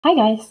Hi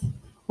guys,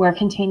 we're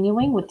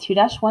continuing with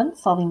 2-1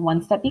 solving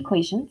one-step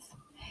equations.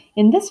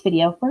 In this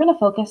video, we're going to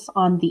focus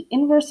on the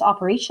inverse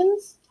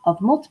operations of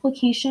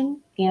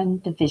multiplication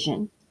and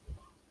division.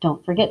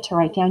 Don't forget to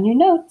write down your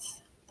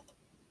notes.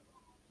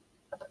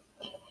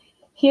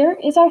 Here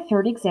is our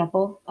third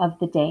example of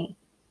the day.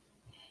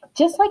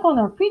 Just like on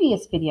our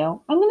previous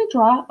video, I'm going to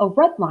draw a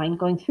red line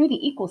going through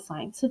the equal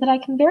sign so that I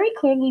can very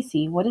clearly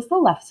see what is the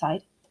left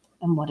side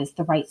and what is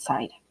the right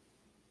side.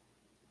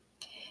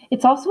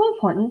 It's also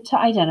important to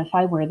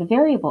identify where the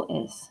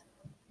variable is.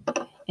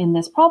 In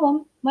this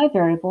problem, my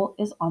variable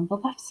is on the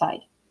left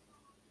side.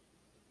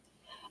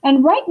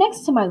 And right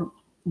next to my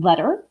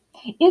letter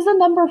is a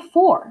number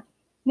 4.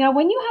 Now,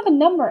 when you have a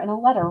number and a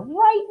letter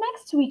right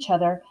next to each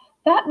other,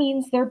 that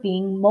means they're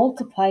being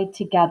multiplied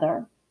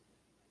together.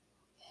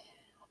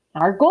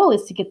 Our goal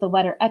is to get the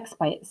letter X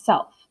by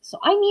itself, so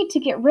I need to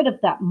get rid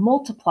of that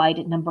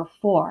multiplied number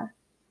 4.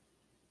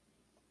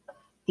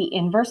 The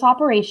inverse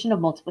operation of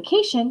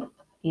multiplication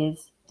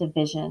is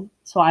division,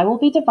 so I will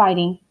be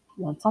dividing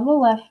once on the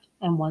left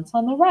and once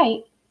on the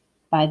right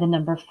by the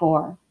number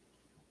 4.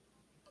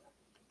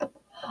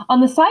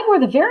 On the side where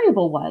the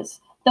variable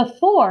was, the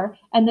 4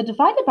 and the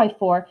divided by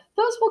 4,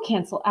 those will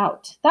cancel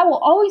out. That will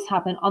always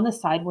happen on the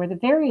side where the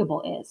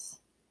variable is.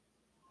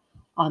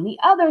 On the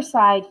other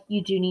side,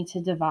 you do need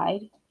to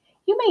divide.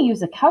 You may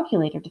use a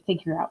calculator to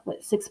figure out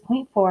what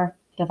 6.4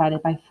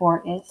 divided by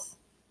 4 is.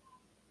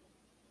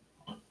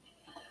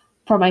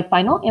 For my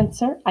final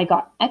answer, I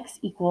got x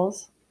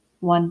equals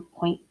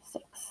 1.6.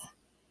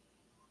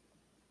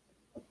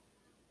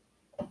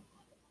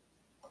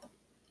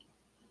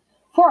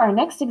 For our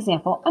next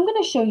example, I'm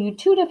going to show you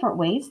 2 different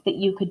ways that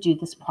you could do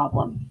this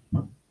problem.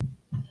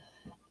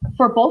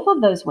 For both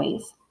of those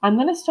ways, I'm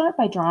going to start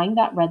by drawing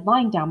that red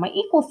line down my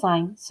equal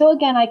sign. So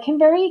again, I can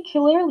very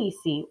clearly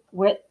see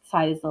what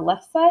side is the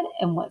left side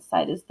and what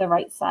side is the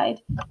right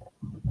side.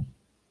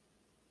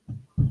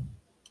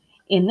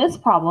 In this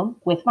problem,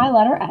 with my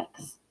letter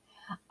X,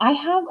 I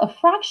have a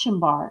fraction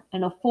bar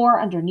and a 4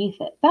 underneath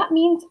it. That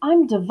means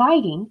I'm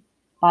dividing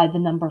by the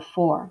number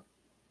 4.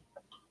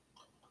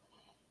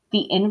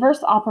 The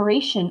inverse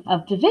operation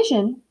of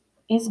division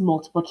is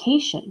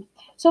multiplication.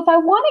 So if I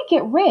want to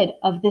get rid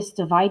of this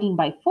dividing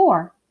by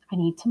 4, I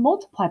need to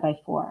multiply by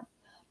 4.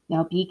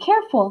 Now be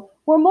careful,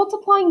 we're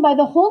multiplying by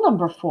the whole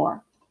number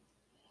 4.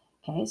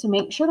 Okay, so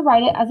make sure to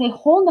write it as a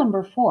whole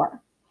number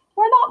 4.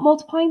 We're not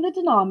multiplying the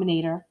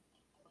denominator.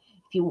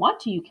 If you want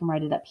to, you can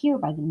write it up here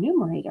by the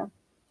numerator,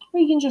 or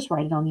you can just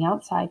write it on the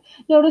outside.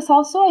 Notice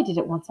also I did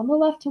it once on the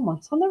left and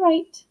once on the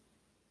right.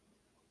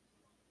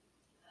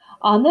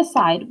 On the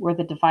side where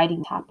the dividing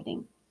is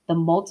happening, the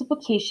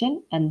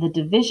multiplication and the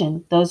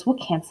division, those will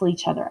cancel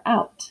each other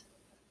out,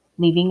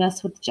 leaving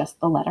us with just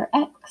the letter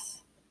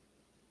X.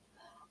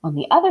 On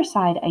the other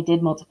side, I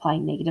did multiply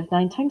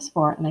 -9 times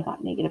 4, and I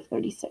got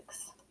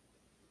 -36.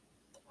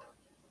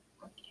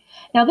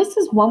 Now, this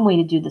is one way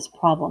to do this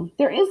problem.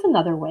 There is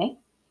another way.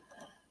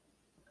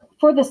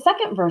 For the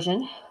second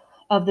version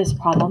of this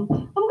problem,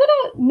 I'm going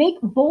to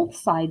make both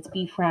sides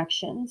be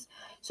fractions.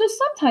 So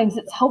sometimes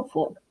it's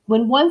helpful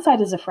when one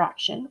side is a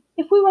fraction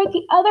if we write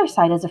the other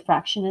side as a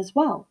fraction as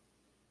well.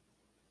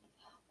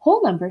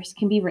 Whole numbers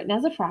can be written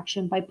as a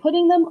fraction by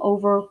putting them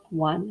over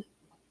 1.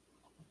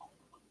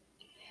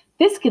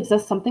 This gives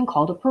us something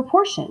called a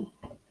proportion.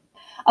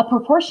 A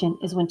proportion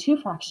is when 2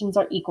 fractions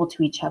are equal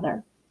to each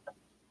other.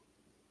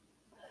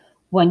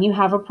 When you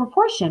have a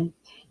proportion,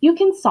 you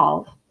can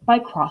solve by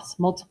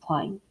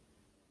cross-multiplying.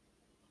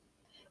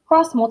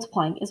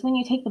 Cross-multiplying is when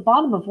you take the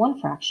bottom of one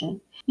fraction,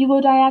 you go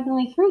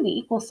diagonally through the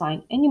equal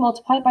sign, and you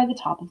multiply it by the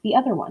top of the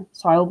other one.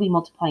 So I will be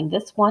multiplying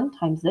this 1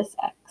 times this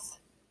x.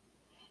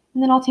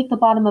 And then I'll take the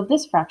bottom of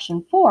this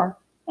fraction, 4,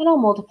 and I'll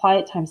multiply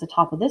it times the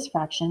top of this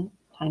fraction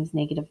times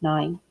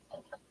 -9.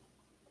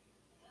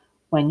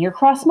 When you're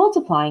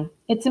cross-multiplying,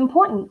 it's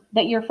important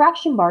that your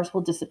fraction bars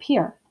will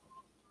disappear,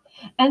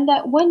 and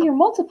that when you're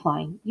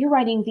multiplying, you're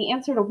writing the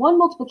answer to one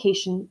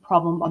multiplication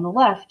problem on the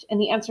left and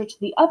the answer to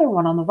the other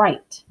one on the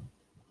right.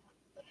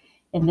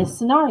 In this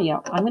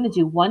scenario, I'm going to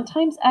do 1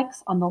 times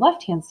x on the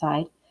left-hand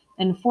side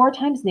and 4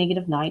 times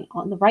 -9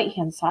 on the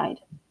right-hand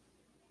side.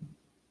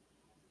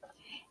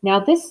 Now,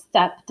 this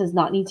step does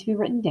not need to be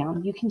written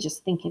down. You can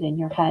just think it in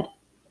your head.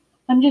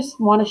 I just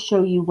want to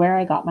show you where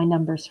I got my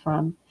numbers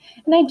from,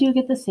 and I do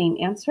get the same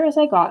answer as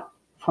I got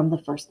from the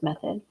first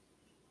method.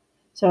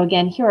 So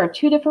again, here are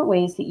 2 different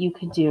ways that you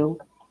could do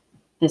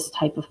this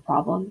type of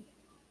problem.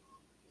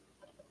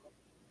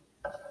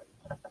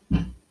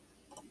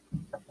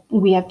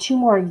 We have 2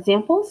 more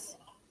examples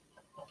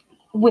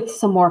with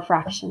some more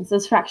fractions.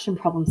 Those fraction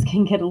problems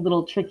can get a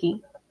little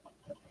tricky.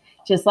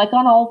 Just like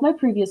on all of my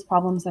previous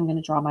problems, I'm going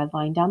to draw my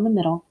line down the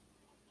middle.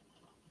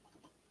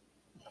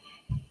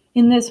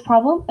 In this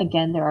problem,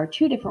 again, there are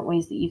 2 different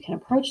ways that you can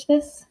approach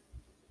this.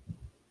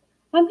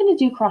 I'm going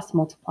to do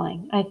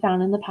cross-multiplying. I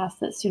found in the past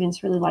that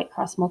students really like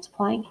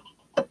cross-multiplying.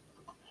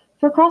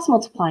 For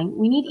cross-multiplying,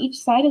 we need each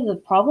side of the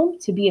problem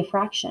to be a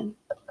fraction.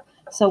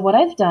 So what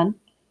I've done,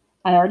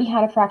 I already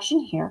had a fraction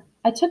here.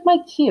 I took my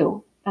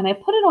q and I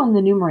put it on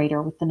the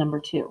numerator with the number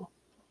 2,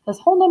 because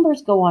whole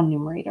numbers go on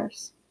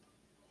numerators.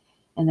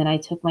 And then I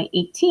took my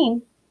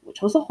 18,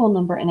 which was a whole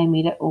number, and I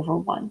made it over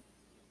 1.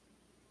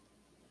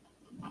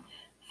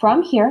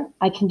 From here,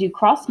 I can do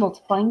cross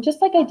multiplying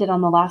just like I did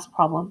on the last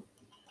problem,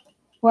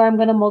 where I'm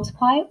going to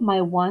multiply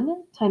my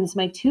 1 times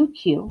my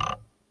 2q.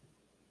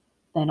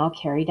 Then I'll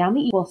carry down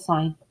the equal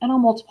sign, and I'll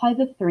multiply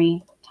the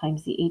 3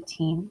 times the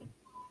 18.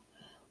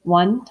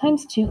 1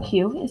 times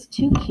 2q is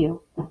 2q,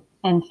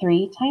 and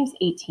 3 times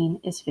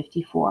 18 is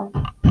 54.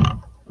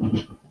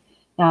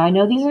 Now, I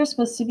know these are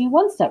supposed to be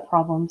one-step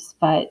problems,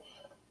 but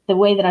the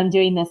way that I'm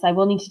doing this, I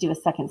will need to do a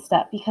second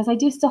step because I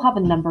do still have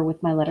a number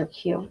with my letter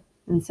q.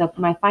 And so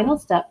for my final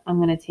step, I'm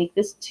going to take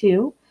this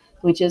 2,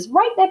 which is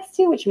right next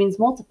to, which means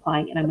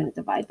multiplying, and I'm going to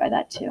divide by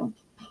that 2.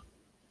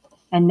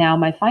 And now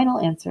my final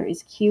answer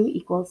is q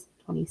equals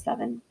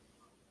 27.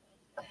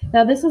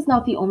 Now, this is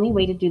not the only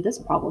way to do this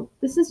problem.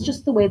 This is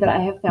just the way that I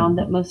have found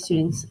that most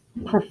students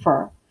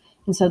prefer.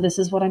 And so this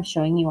is what I'm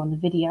showing you on the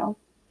video.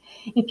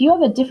 If you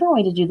have a different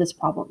way to do this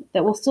problem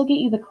that will still get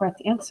you the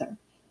correct answer,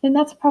 then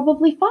that's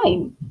probably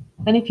fine.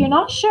 And if you're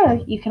not sure,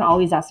 you can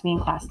always ask me in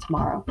class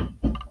tomorrow.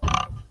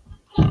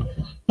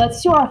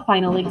 Let's do our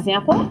final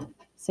example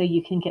so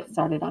you can get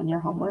started on your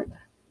homework.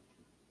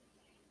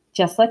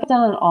 Just like I've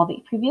done on all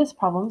the previous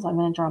problems, I'm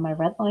going to draw my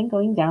red line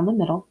going down the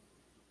middle.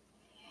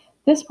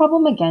 This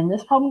problem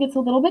gets a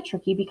little bit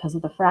tricky because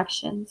of the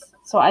fractions.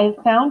 So I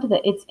have found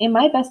that it's in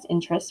my best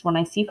interest when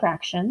I see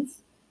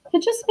fractions to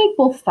just make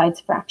both sides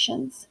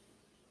fractions.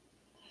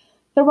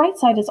 The right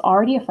side is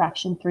already a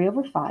fraction 3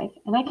 over 5,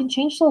 and I can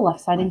change the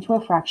left side into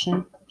a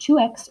fraction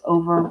 2x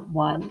over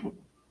 1.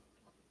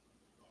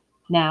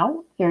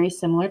 Now, very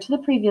similar to the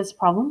previous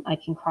problem, I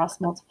can cross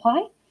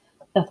multiply.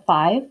 The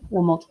 5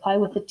 will multiply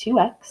with the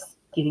 2x,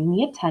 giving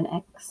me a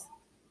 10x.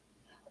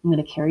 I'm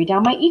going to carry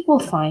down my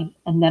equal sign,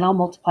 and then I'll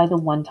multiply the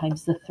 1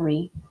 times the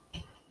 3.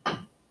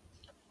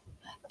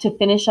 To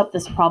finish up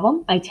this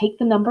problem, I take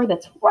the number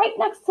that's right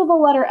next to the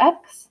letter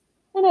x,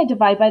 and I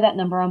divide by that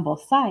number on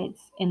both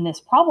sides. In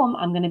this problem,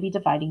 I'm going to be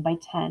dividing by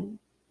 10.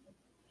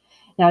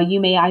 Now, you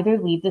may either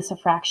leave this a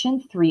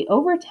fraction 3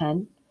 over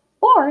 10,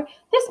 or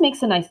this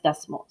makes a nice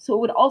decimal, so it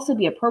would also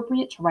be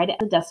appropriate to write it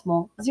as a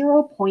decimal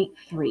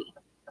 0.3.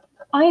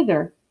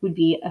 Either would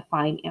be a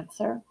fine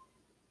answer.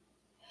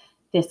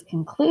 This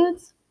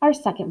concludes our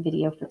second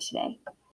video for today.